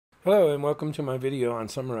Hello and welcome to my video on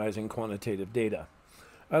summarizing quantitative data.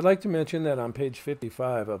 I'd like to mention that on page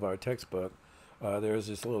 55 of our textbook, there's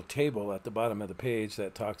this little table at the bottom of the page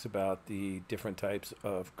that talks about the different types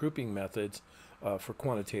of grouping methods for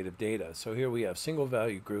quantitative data. So here we have single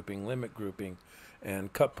value grouping, limit grouping,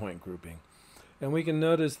 and cut point grouping. And we can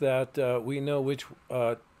notice that we know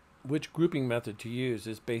which grouping method to use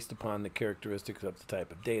is based upon the characteristics of the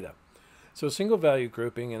type of data. So single value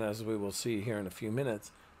grouping, and as we will see here in a few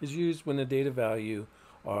minutes, is used when the data value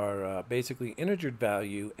are basically integer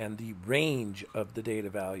value and the range of the data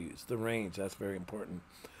values, the range, that's very important,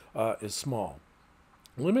 is small.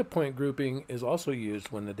 Limit point grouping is also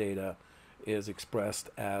used when the data is expressed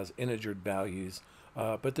as integer values,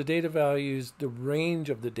 but the data values, the range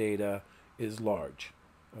of the data is large.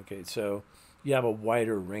 Okay, so you have a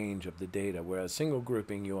wider range of the data, whereas single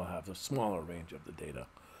grouping, you'll have a smaller range of the data.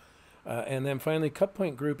 And then finally, cut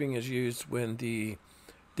point grouping is used when the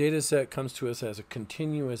data set comes to us as a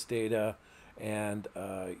continuous data and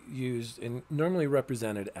used and normally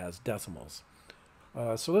represented as decimals.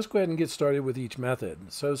 So let's go ahead and get started with each method.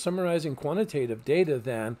 So summarizing quantitative data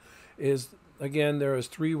then is, again, there is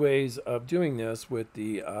three ways of doing this with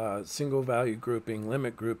the single value grouping,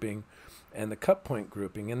 limit grouping, and the cut point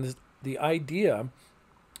grouping. And the idea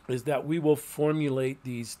is that we will formulate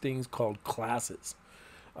these things called classes.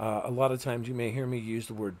 A lot of times you may hear me use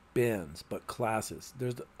the word bins, but classes.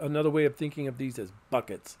 There's another way of thinking of these as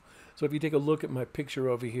buckets. So if you take a look at my picture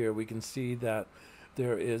over here, we can see that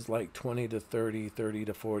there is like 20 to 30, 30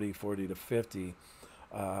 to 40, 40 to 50,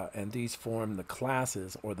 and these form the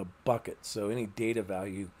classes or the buckets. So any data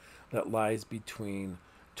value that lies between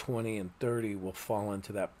 20 and 30 will fall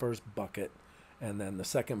into that first bucket, and then the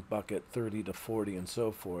second bucket, 30 to 40, and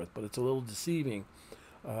so forth. But it's a little deceiving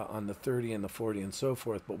on the 30 and the 40 and so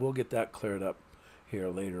forth, but we'll get that cleared up here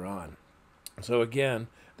later on. So again,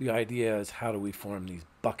 the idea is how do we form these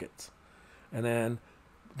buckets? And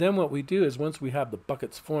then what we do is once we have the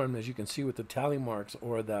buckets formed, as you can see with the tally marks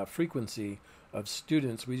or the frequency of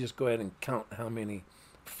students, we just go ahead and count how many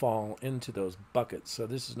fall into those buckets. So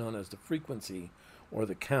this is known as the frequency or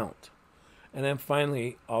the count. And then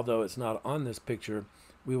finally, although it's not on this picture,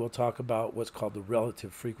 we will talk about what's called the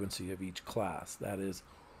relative frequency of each class. That is,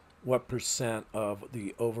 what percent of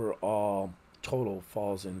the overall total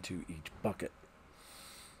falls into each bucket.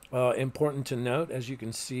 Important to note, as you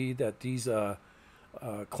can see, that these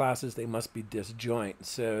classes, they must be disjoint.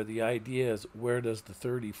 So the idea is, where does the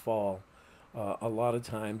 30 fall? A lot of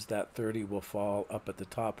times that 30 will fall up at the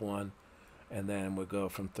top one, and then we'll go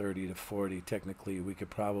from 30 to 40. Technically, we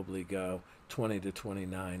could probably go 20 to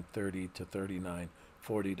 29, 30 to 39,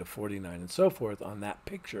 40 to 49, and so forth on that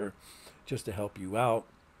picture, just to help you out.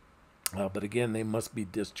 But again, they must be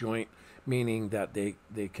disjoint, meaning that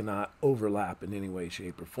they cannot overlap in any way,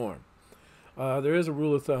 shape, or form. There is a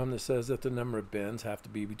rule of thumb that says that the number of bins have to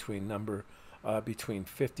be between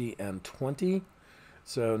 50 and 20.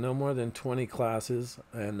 So no more than 20 classes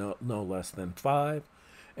and no less than 5.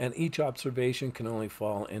 And each observation can only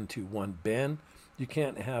fall into one bin. You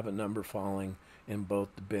can't have a number falling in both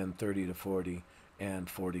the bin 30 to 40 and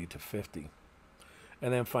 40 to 50.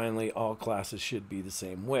 And then finally, all classes should be the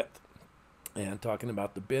same width. And talking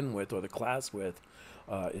about the bin width or the class width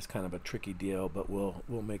is kind of a tricky deal, but we'll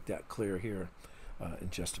make that clear here in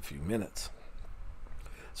just a few minutes.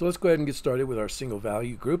 So let's go ahead and get started with our single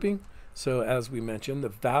value grouping. So as we mentioned,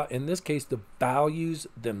 in this case, the values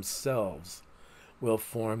themselves will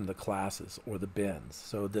form the classes or the bins,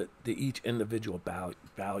 so that each individual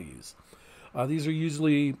values. These are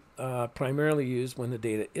usually primarily used when the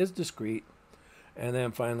data is discrete, and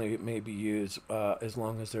then finally it may be used as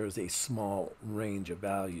long as there is a small range of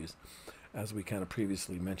values, as we kind of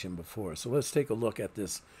previously mentioned before. So let's take a look at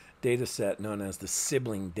this data set known as the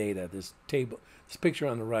sibling data. This picture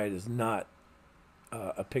on the right is not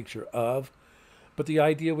a picture of, but the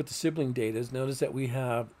idea with the sibling data is, notice that we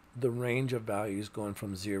have the range of values going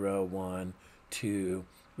from 0, 1, 2,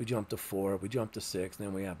 we jump to 4, we jump to 6, and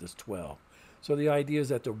then we have this 12. So the idea is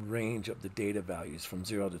that the range of the data values from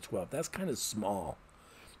 0 to 12, that's kind of small,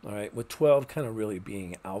 all right, with 12 kind of really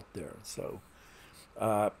being out there. So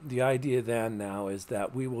the idea then now is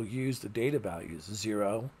that we will use the data values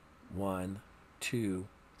 0, 1, 2,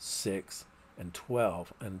 6, and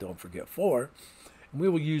 12, and don't forget 4, and we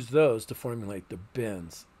will use those to formulate the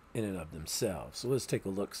bins in and of themselves. So let's take a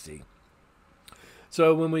look-see.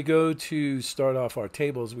 So when we go to start off our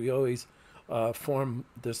tables, we always form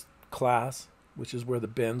this class, which is where the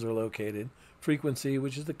bins are located, frequency,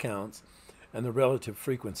 which is the counts, and the relative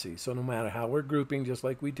frequency. So no matter how we're grouping, just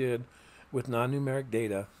like we did with non-numeric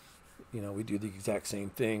data, we do the exact same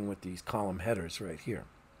thing with these column headers right here.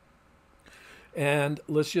 And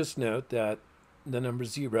let's just note that the number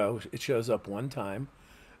 0, it shows up one time.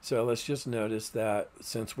 So let's just notice that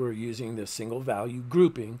since we're using the single value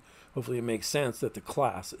grouping, hopefully it makes sense that the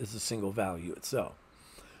class is a single value itself.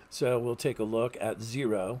 So we'll take a look at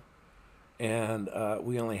 0, and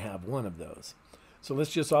we only have one of those. So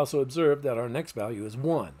let's just also observe that our next value is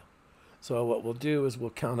 1. So what we'll do is we'll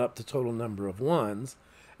count up the total number of 1s,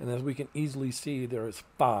 and as we can easily see, there is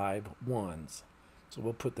 5 1s. So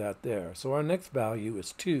we'll put that there. So our next value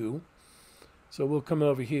is 2. So we'll come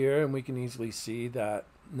over here, and we can easily see that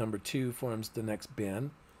number 2 forms the next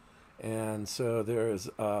bin. And so there's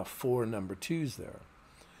 4 number 2s there.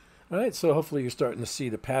 All right, so hopefully you're starting to see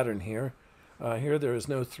the pattern here. Here there is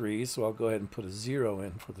no 3s, so I'll go ahead and put a 0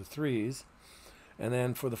 in for the 3s. And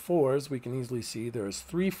then for the 4s, we can easily see there's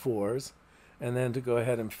 3 4s. And then to go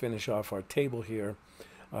ahead and finish off our table here,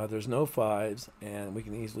 there's no 5s, and we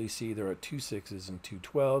can easily see there are 2 6s and 2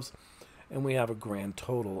 12s, and we have a grand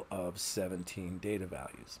total of 17 data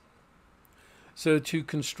values. So to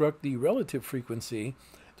construct the relative frequency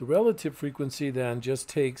then just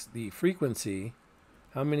takes the frequency,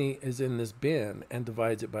 how many is in this bin, and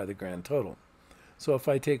divides it by the grand total. So if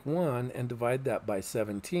I take 1 and divide that by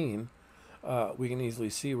 17, we can easily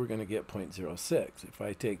see we're going to get 0.06. If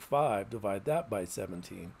I take 5, divide that by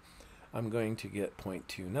 17, I'm going to get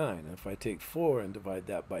 0.29. And if I take 4 and divide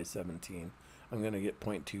that by 17, I'm going to get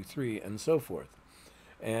 0.23, and so forth.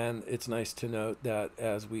 And it's nice to note that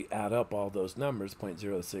as we add up all those numbers,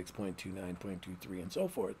 0.06, 0.29, 0.23, and so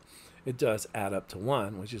forth, it does add up to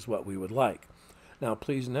 1, which is what we would like. Now,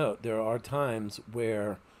 please note, there are times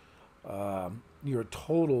where your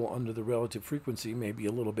total under the relative frequency may be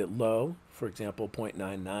a little bit low, for example,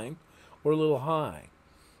 0.99, or a little high,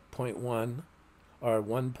 0.1, or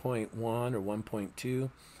 1.1 or 1.2.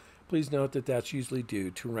 Please note that that's usually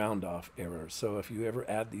due to round-off errors. So if you ever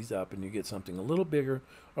add these up and you get something a little bigger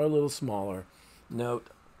or a little smaller, note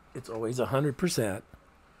it's always 100%,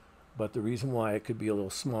 but the reason why it could be a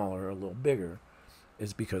little smaller or a little bigger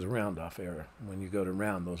is because of round-off error when you go to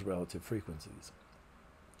round those relative frequencies.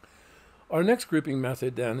 Our next grouping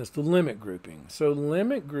method then is the limit grouping. So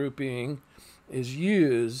limit grouping is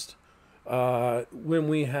used when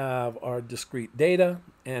we have our discrete data,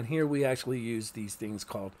 and here we actually use these things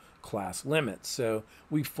called class limits. So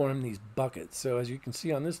we form these buckets. So as you can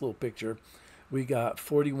see on this little picture, we got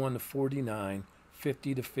 41 to 49,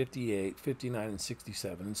 50 to 58, 59 and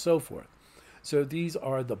 67, and so forth. So these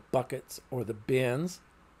are the buckets or the bins.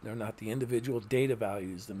 They're not the individual data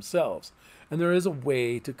values themselves. And there is a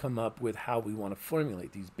way to come up with how we want to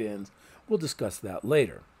formulate these bins. We'll discuss that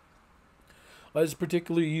later. It's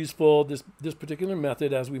particularly useful, this particular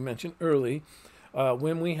method, as we mentioned early,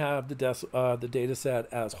 when we have the data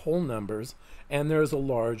set as whole numbers and there's a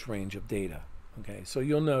large range of data. Okay, so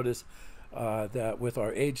you'll notice that with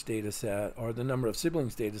our age data set, or the number of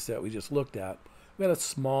siblings data set we just looked at, we had a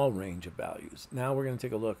small range of values. Now we're going to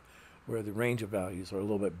take a look where the range of values are a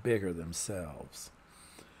little bit bigger themselves.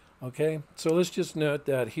 Okay, so let's just note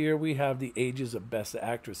that here we have the ages of best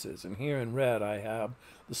actresses, and here in red I have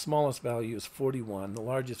the smallest value is 41, the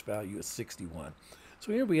largest value is 61.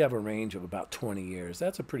 So here we have a range of about 20 years.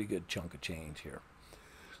 That's a pretty good chunk of change here.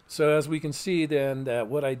 So as we can see then, that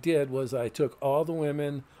what I did was I took all the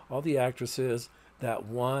women, all the actresses that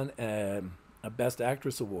won a Best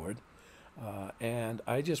Actress award, and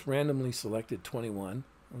I just randomly selected 21.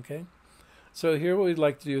 Okay, so here what we'd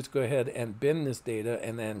like to do is go ahead and bin this data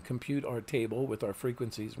and then compute our table with our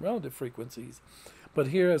frequencies and relative frequencies. But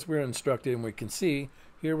here, as we're instructed and we can see,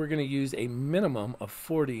 here we're going to use a minimum of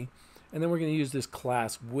 40, and then we're going to use this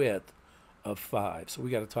class width of 5. So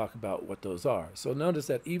we got to talk about what those are. So notice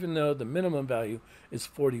that even though the minimum value is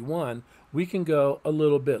 41, we can go a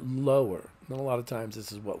little bit lower. And a lot of times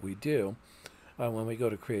this is what we do. When we go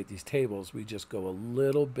to create these tables, we just go a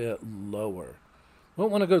little bit lower. You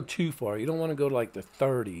don't want to go too far. You don't want to go to like the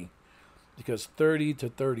 30, because 30 to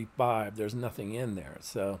 35, there's nothing in there.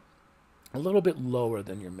 So a little bit lower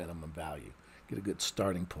than your minimum value. Get a good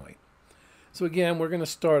starting point. So again, we're going to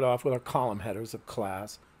start off with our column headers of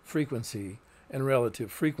class, frequency, and relative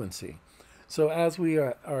frequency. So as we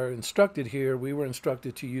are instructed here, we were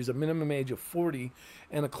instructed to use a minimum age of 40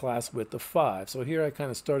 and a class width of 5. So here I kind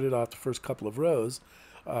of started off the first couple of rows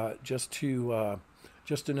just to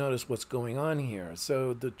notice what's going on here.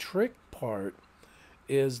 So the trick part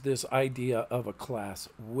is this idea of a class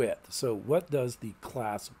width. So what does the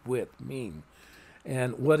class width mean?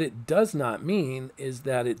 And what it does not mean is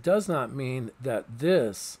that it does not mean that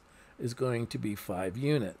this is going to be 5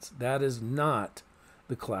 units. That is not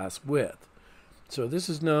the class width. So this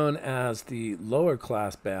is known as the lower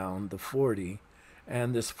class bound, the 40,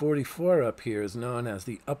 And this 44 up here is known as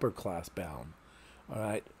the upper class bound. All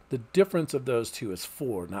right, the difference of those two is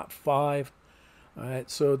 4, not 5. All right,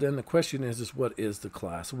 so then the question is what is the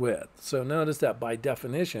class width? So notice that by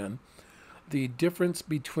definition, the difference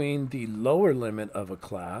between the lower limit of a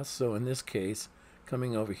class, so in this case,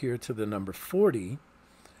 coming over here to the number 40,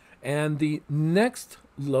 and the next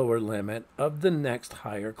lower limit of the next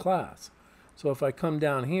higher class. So if I come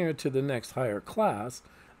down here to the next higher class,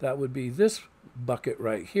 that would be this bucket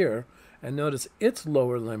right here, and notice its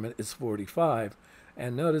lower limit is 45.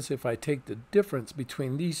 And notice if I take the difference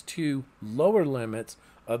between these two lower limits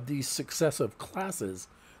of these successive classes,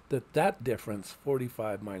 that difference,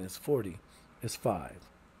 45 minus 40, is 5.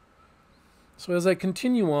 So as I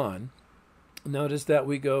continue on, notice that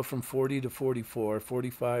we go from 40 to 44,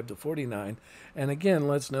 45 to 49. And again,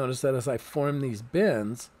 let's notice that as I form these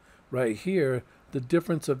bins right here, the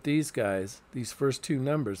difference of these guys, these first two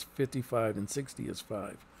numbers, 55 and 60 is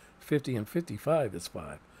 5. 50 and 55 is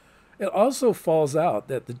 5. It also falls out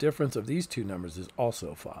that the difference of these two numbers is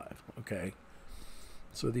also 5, okay?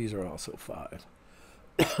 So these are also 5.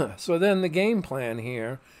 So then the game plan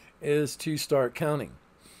here is to start counting.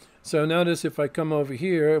 So notice if I come over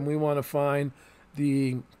here and we want to find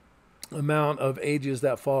the amount of ages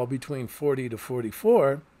that fall between 40 to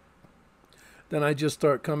 44, then I just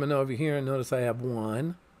start coming over here and notice I have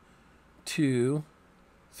 1, 2,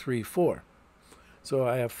 3, 4. So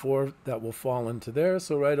I have 4 that will fall into there.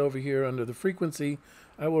 So right over here under the frequency,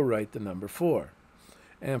 I will write the number 4.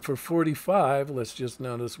 And for 45, let's just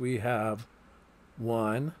notice we have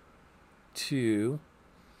 1, 2,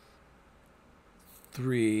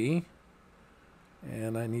 3,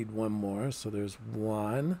 and I need one more. So there's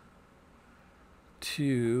 1,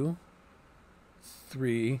 2,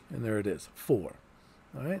 3, and there it is, 4.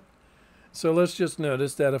 All right. So let's just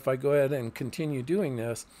notice that if I go ahead and continue doing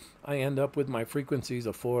this, I end up with my frequencies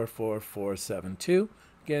of 4, 4, 4, 7, 2.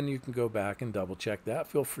 Again, you can go back and double check that.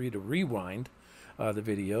 Feel free to rewind the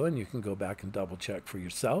video and you can go back and double check for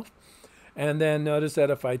yourself. And then notice that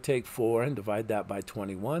if I take 4 and divide that by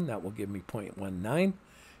 21, that will give me 0.19.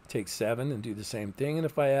 Take 7 and do the same thing. And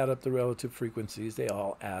if I add up the relative frequencies, they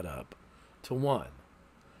all add up to 1.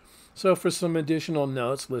 So for some additional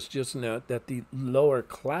notes, let's just note that the lower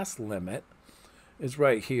class limit is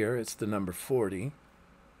right here. It's the number 40.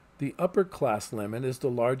 The upper class limit is the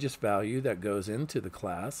largest value that goes into the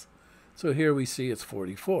class. So here we see it's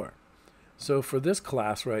 44. So for this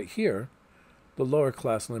class right here, the lower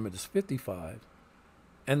class limit is 55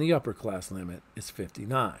 and the upper class limit is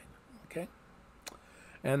 59. Okay?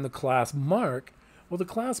 And the class mark, well, the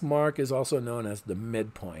class mark is also known as the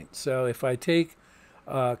midpoint. So if I take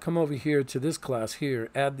come over here to this class here,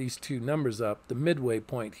 add these two numbers up, the midway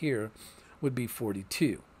point here would be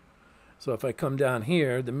 42. So if I come down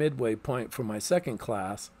here, the midway point for my second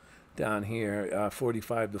class down here,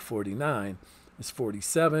 45 to 49, is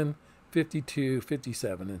 47, 52,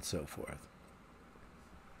 57, and so forth.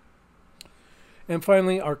 And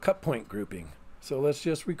finally, our cut point grouping. So let's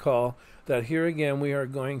just recall that here again we are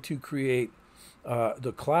going to create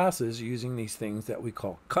the classes using these things that we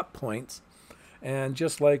call cut points. And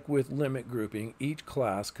just like with limit grouping, each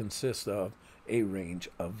class consists of a range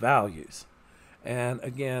of values. And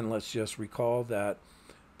again, let's just recall that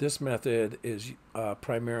this method is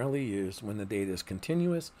primarily used when the data is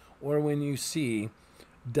continuous or when you see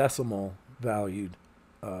decimal valued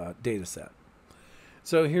data set.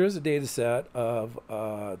 So here's a data set of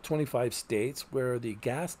 25 states where the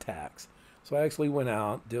gas tax, so I actually went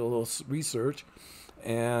out, did a little research,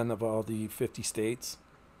 and of all the 50 states,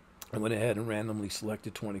 I went ahead and randomly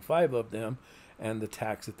selected 25 of them and the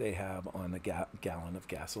tax that they have on a gallon of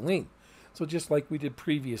gasoline. So just like we did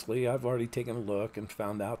previously, I've already taken a look and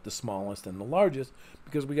found out the smallest and the largest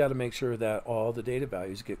because we got to make sure that all the data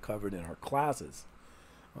values get covered in our classes.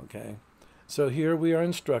 Okay, so here we are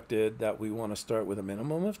instructed that we want to start with a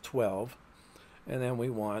minimum of 12 and then we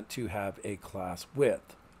want to have a class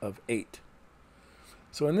width of 8.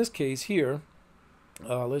 So in this case here,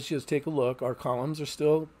 let's just take a look. Our columns are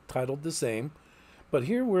still titled the same, but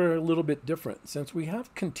here we're a little bit different. Since we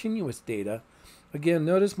have continuous data, again,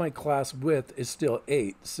 notice my class width is still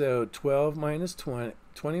 8. So 12 minus 20,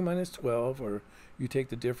 20 minus 12, or you take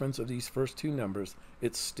the difference of these first two numbers,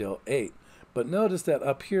 it's still 8. But notice that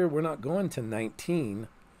up here, we're not going to 19,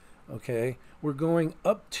 okay? We're going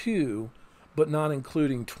up to, but not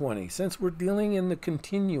including 20. Since we're dealing in the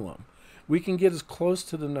continuum, we can get as close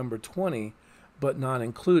to the number 20 but not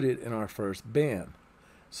included in our first band.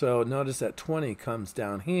 So notice that 20 comes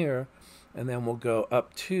down here, and then we'll go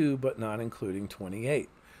up to, but not including 28.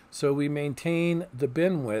 So we maintain the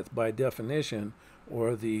bin width by definition,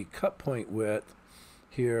 or the cut point width,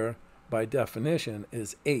 here by definition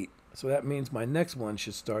is 8. So that means my next one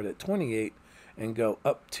should start at 28 and go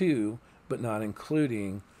up to, but not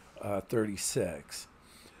including, 36.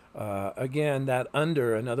 Again, that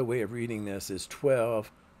under, another way of reading this is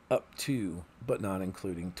 12 up to, but not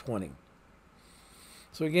including 20.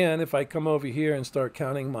 So again, if I come over here and start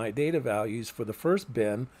counting my data values for the first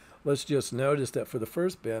bin, let's just notice that for the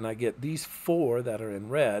first bin, I get these 4 that are in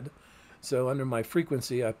red. So under my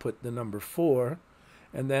frequency, I put the number 4,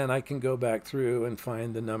 and then I can go back through and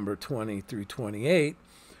find the number 20 through 28,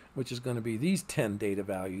 which is going to be these 10 data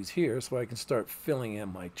values here, so I can start filling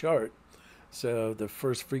in my chart. So the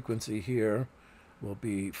first frequency here will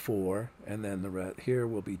be 4, and then the red here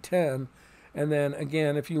will be 10. And then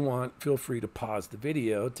again, if you want, feel free to pause the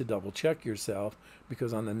video to double check yourself,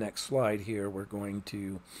 because on the next slide here, we're going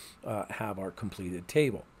to have our completed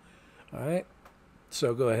table. All right,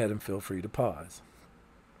 so go ahead and feel free to pause.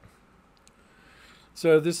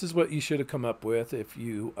 So this is what you should have come up with if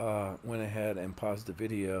you went ahead and paused the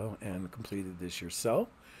video and completed this yourself.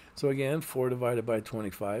 So again, 4 divided by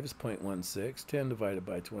 25 is 0.16. 10 divided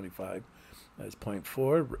by 25 is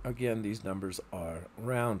 0.4. Again, these numbers are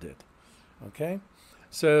rounded. Okay,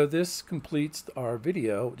 so this completes our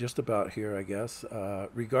video just about here, I guess,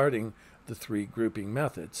 regarding the 3 grouping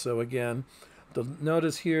methods. So again,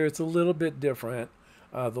 notice here it's a little bit different.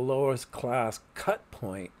 The lowest class cut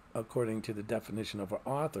point, according to the definition of our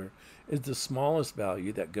author, is the smallest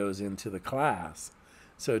value that goes into the class.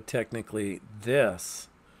 So technically this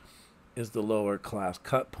is the lower class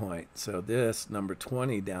cut point. So this number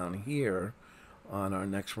 20 down here on our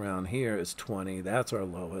next round here is 20. That's our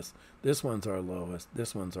lowest. This one's our lowest.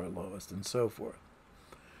 This one's our lowest, and so forth.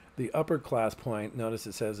 The upper class point, notice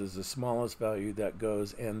it says, is the smallest value that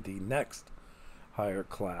goes in the next higher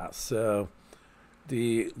class. So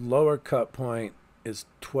the lower cut point is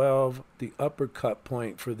 12. The upper cut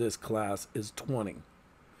point for this class is 20,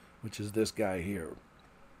 which is this guy here.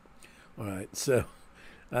 All right, so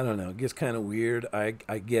I don't know. It gets kind of weird. I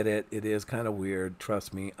get it. It is kind of weird.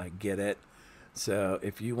 Trust me, I get it. So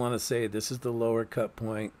if you want to say this is the lower cut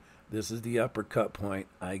point, this is the upper cut point,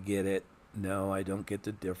 I get it. No, I don't get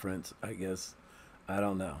the difference. I guess, I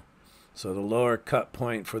don't know. So the lower cut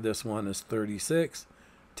point for this one is 36.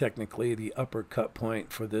 Technically, the upper cut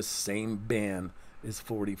point for this same band is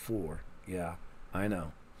 44. Yeah, I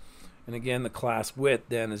know. And again, the class width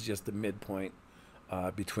then is just the midpoint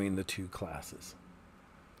between the 2 classes.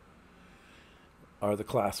 Or the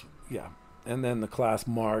class, yeah. And then the class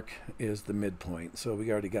mark is the midpoint. So we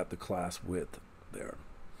already got the class width there.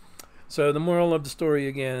 So the moral of the story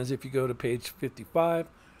again is if you go to page 55,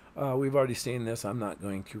 we've already seen this. I'm not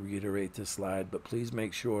going to reiterate this slide, but please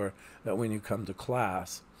make sure that when you come to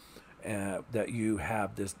class that you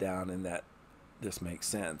have this down and that this makes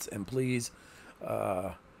sense. And please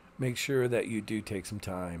make sure that you do take some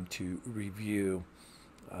time to review,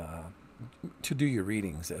 to do your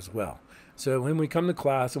readings as well. So when we come to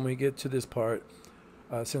class and we get to this part,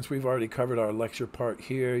 since we've already covered our lecture part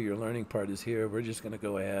here, your learning part is here, we're just going to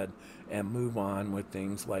go ahead and move on with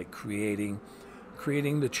things like creating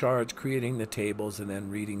the charts, creating the tables, and then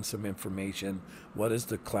reading some information. What is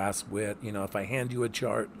the class width? You know, if I hand you a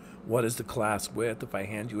chart, what is the class width? If I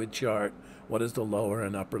hand you a chart, what is the lower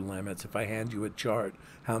and upper limits? If I hand you a chart,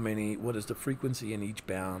 what is the frequency in each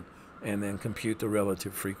bound? And then compute the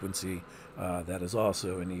relative frequency that is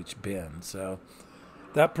also in each bin. So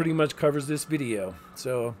that pretty much covers this video.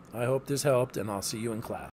 So I hope this helped, and I'll see you in class.